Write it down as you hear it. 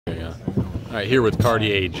Yeah. All right, here with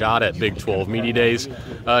Cartier Diarra at Big 12 Media Days.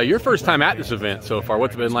 Your first time at this event so far,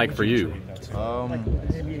 what's it been like for you? A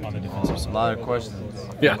lot of questions.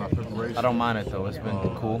 Yeah. I don't mind it though. It's been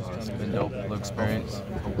cool. It's been dope. Little experience.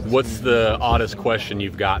 What's the oddest question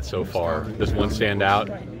you've got so far? Does one stand out?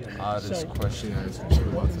 Oddest question.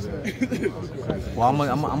 Well, I'm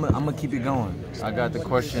gonna keep it going. I got the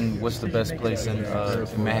question: what's the best place in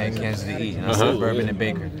Manhattan, Kansas to eat? And I said Bourbon and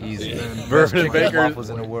Baker. Easy. Bourbon and Baker.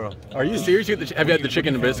 Waffles in the world. Are you serious? Have you had the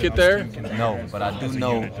chicken and biscuit there? No, but I do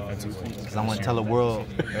know because I want to tell the world.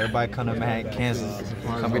 Everybody come to Manhattan, Kansas.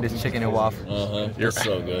 Come get this chicken and waffles. You're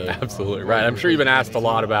so good. Absolutely right. I'm sure you've been asked a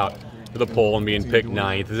lot about the poll and being picked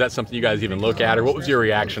 9th. Is that something you guys even look at, or what was your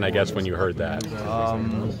reaction, I guess, when you heard that? I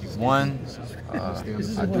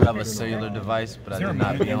do have a cellular device, but I do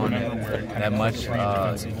not be on it that much.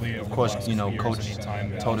 Of course, you know, Coach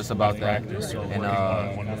told us about that, and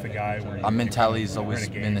our mentality has always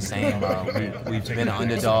been the same. We've been an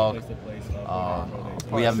underdog.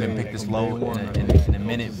 We haven't been picked this low in a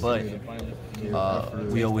minute, but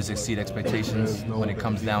we always exceed expectations when it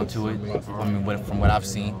comes down to it. I mean, from what I've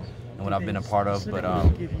seen and what I've been a part of, but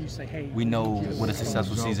we know what a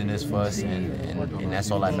successful season is for us, and that's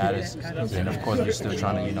all that matters. And of course, we're still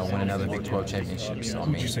trying to, you know, win another Big 12 championship. So I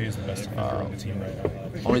mean,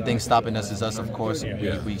 only thing stopping us is us, of course.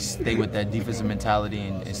 We stay with that defensive mentality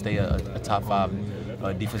and stay a top 5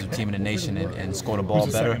 defensive team in the nation and score the ball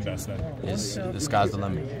better. The sky's the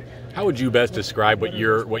limit. How would you best describe what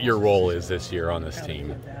your role is this year on this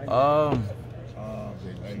team?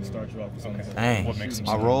 Dang,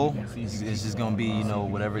 my role is just gonna be, you know,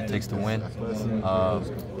 whatever it takes to win. I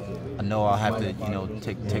know I'll have to, you know,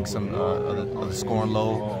 take some of the scoring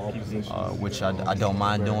load, which I don't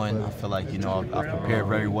mind doing. I feel like, you know, I've prepared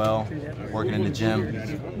very well, working in the gym,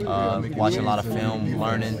 watching a lot of film,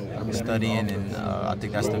 learning, studying, and I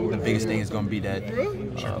think that's the biggest thing is going to be that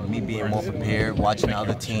me being more prepared, watching the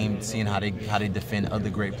other team, seeing how they defend other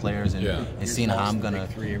great players, and seeing how I'm going to,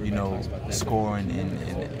 you know, score and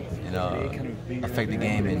affect the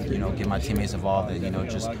game, and, you know, get my teammates involved, and, you know,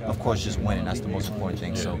 just of course just winning. That's the most important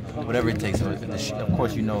thing. So whatever it takes. Of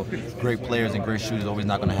course, you know, great players and great shooters always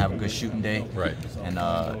not going to have a good shooting day. Right. And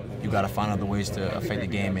you got to find other ways to affect the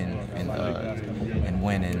game and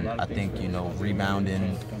win. And I think, you know,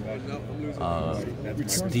 rebounding,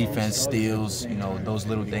 defense, steals, you know, those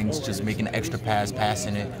little things, just making an extra pass,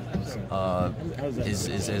 passing it,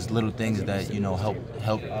 is little things that, you know, help.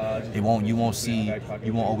 You won't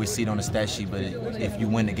always see it on the stat sheet, but if you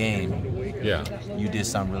win the game, you did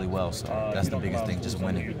something really well. So that's the biggest thing, just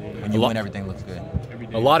winning. When you win, everything looks good.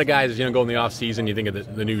 A lot of guys, you know, go in the off season. You think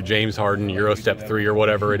of the new James Harden Euro Step 3 or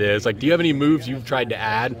whatever it is. Like, do you have any moves you've tried to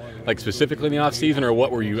add, like specifically in the off season, or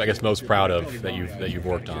what were you, I guess, most proud of that you've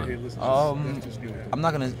worked on? I'm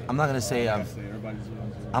not gonna say I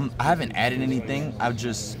haven't added anything. I'm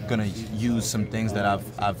just gonna use some things that I've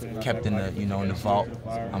kept in the, you know, in the vault.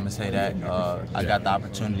 I'm gonna say that I got the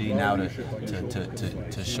opportunity now to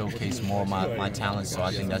showcase more of my talents. So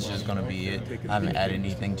I think that's just gonna be it. I haven't added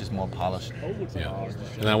anything, just more polished. Yeah.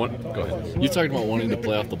 And go ahead. You talked about wanting to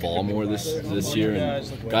play off the ball more this year,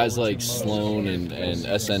 and guys like Sloan and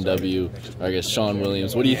SNW, or I guess Sean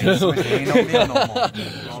Williams. What do you think?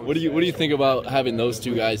 What do you think about having those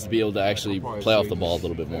two guys to be able to actually play off the ball a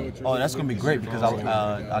little bit more? Oh, that's going to be great because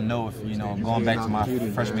I know if, you know, going back to my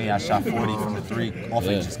freshman year, I shot 40 from the 3,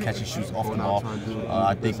 often just catching shoots off the ball.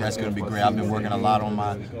 I think that's going to be great. I've been working a lot on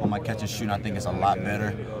my catch and shoot. I think it's a lot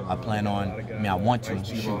better. I want to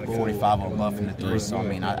shoot 45 or above from the 3. So, I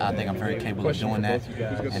mean, I think I'm very capable of doing that.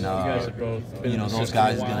 And, you know, those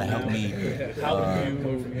guys are going to help me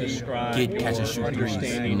get catch and shoot threes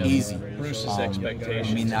easy.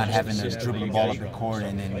 Me not having to dribble the ball up the court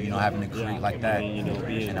and then, you know, having to create like that.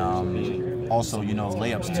 And also, you know,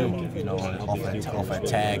 layups too, you know, off a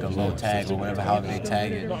tag or low tag or whatever, however they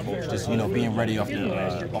tag it. Just, you know, being ready off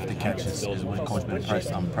the catch is what Coach been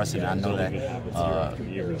impressing. I know that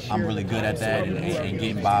I'm really good at that and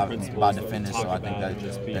getting by defenders. So I think that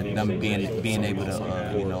them being able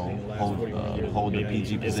to, you know, hold the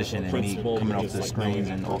PG position and me coming off the screens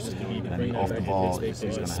and off the ball is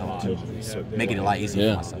going to help too. Make it a lot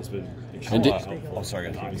easier for myself. And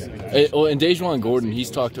Dejuan Gordon,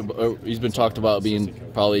 he's been talked about being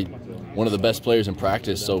probably one of the best players in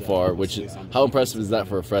practice so far. How impressive is that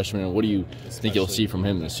for a freshman? And what do you think you'll see from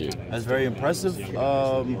him this year? That's very impressive.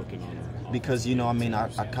 Because, you know, I mean, I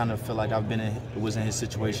kind of feel like was in his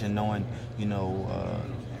situation, knowing, you know,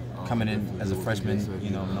 coming in as a freshman,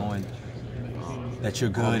 you know, knowing that you're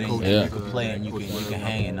good and you can play and you can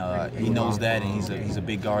hang. And he knows that, and he's a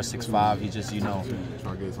big guard, 6'5". He just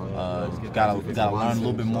gotta learn a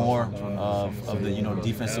little bit more of the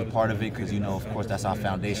defensive part of it, because of course that's our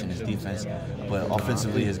foundation is defense. But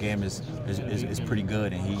offensively, his game is pretty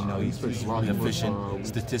good, and he's really efficient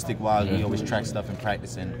statistic-wise. We always track stuff in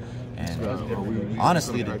practice, and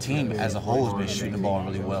honestly, the team as a whole has been shooting the ball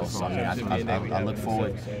really well. So I mean, I look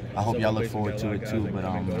forward. I hope y'all look forward to it too. But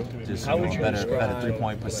just better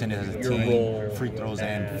 3-point percentage as a team, free throws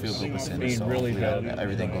and field goal percentage. So hopefully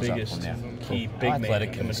everything goes up from there. How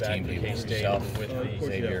athletic can this team be with yourself,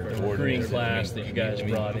 Xavier, Jordan, class that you guys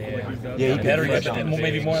brought in? Yeah, better,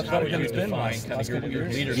 maybe more athletic than it's been last couple of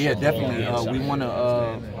years. Yeah, definitely. We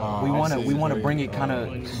want to bring it kind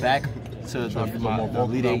of back to the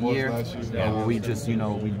Elite 8 year, where we just we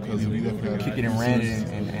kick it and ran it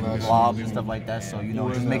and lob and stuff like that. So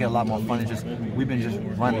just make it a lot more fun. We've been just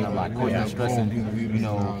running a lot. Coach been stressing,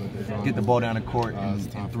 get the ball down the court in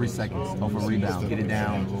 3 seconds off a rebound, get it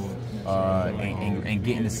down, and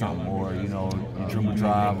get into something, or dribble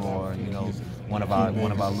drive, or one of our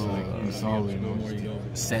little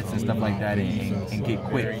sets and stuff like that, and get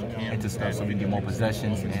quick into stuff so we can get more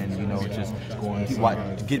possessions, and just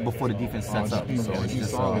get before the defense sets up. So it's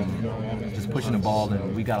just pushing the ball,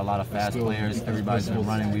 and we got a lot of fast players. Everybody's been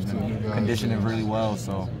running. We've been conditioning really well,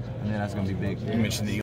 so that's going to be big. You mentioned the